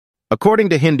According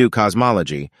to Hindu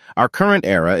cosmology, our current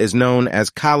era is known as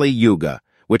Kali Yuga,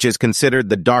 which is considered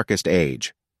the darkest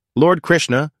age. Lord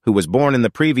Krishna, who was born in the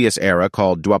previous era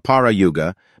called Dwapara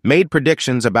Yuga, made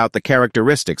predictions about the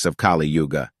characteristics of Kali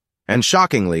Yuga. And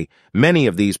shockingly, many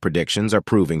of these predictions are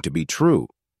proving to be true.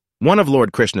 One of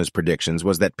Lord Krishna's predictions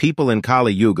was that people in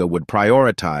Kali Yuga would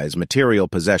prioritize material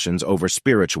possessions over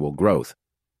spiritual growth.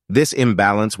 This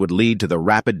imbalance would lead to the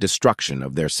rapid destruction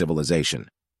of their civilization.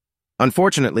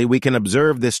 Unfortunately, we can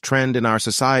observe this trend in our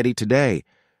society today,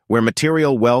 where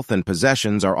material wealth and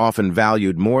possessions are often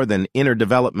valued more than inner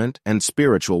development and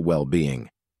spiritual well-being.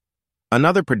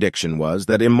 Another prediction was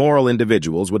that immoral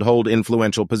individuals would hold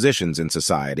influential positions in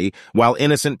society, while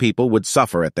innocent people would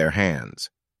suffer at their hands.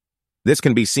 This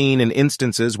can be seen in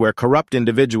instances where corrupt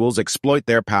individuals exploit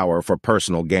their power for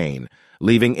personal gain,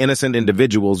 leaving innocent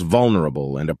individuals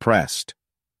vulnerable and oppressed.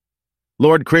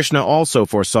 Lord Krishna also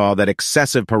foresaw that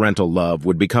excessive parental love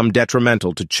would become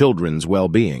detrimental to children's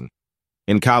well-being.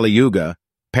 In Kali Yuga,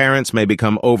 parents may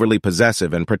become overly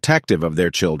possessive and protective of their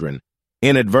children,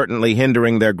 inadvertently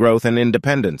hindering their growth and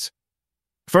independence.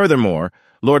 Furthermore,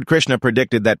 Lord Krishna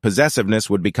predicted that possessiveness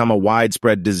would become a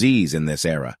widespread disease in this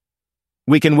era.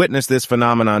 We can witness this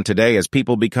phenomenon today as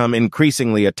people become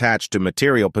increasingly attached to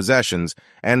material possessions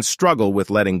and struggle with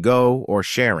letting go or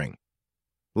sharing.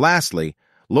 Lastly,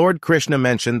 Lord Krishna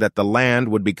mentioned that the land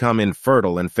would become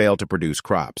infertile and fail to produce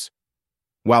crops.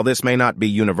 While this may not be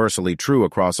universally true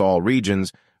across all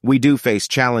regions, we do face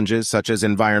challenges such as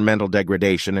environmental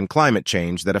degradation and climate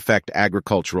change that affect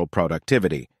agricultural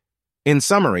productivity. In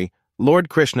summary, Lord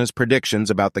Krishna's predictions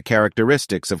about the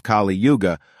characteristics of Kali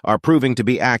Yuga are proving to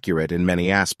be accurate in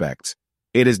many aspects.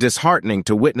 It is disheartening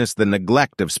to witness the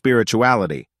neglect of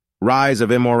spirituality, rise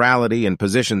of immorality in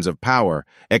positions of power,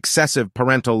 excessive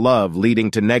parental love leading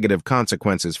to negative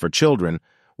consequences for children,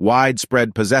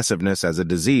 widespread possessiveness as a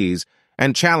disease,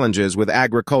 and challenges with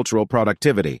agricultural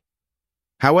productivity.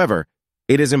 However,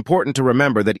 it is important to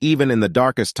remember that even in the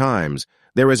darkest times,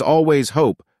 there is always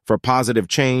hope for positive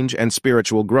change and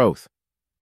spiritual growth.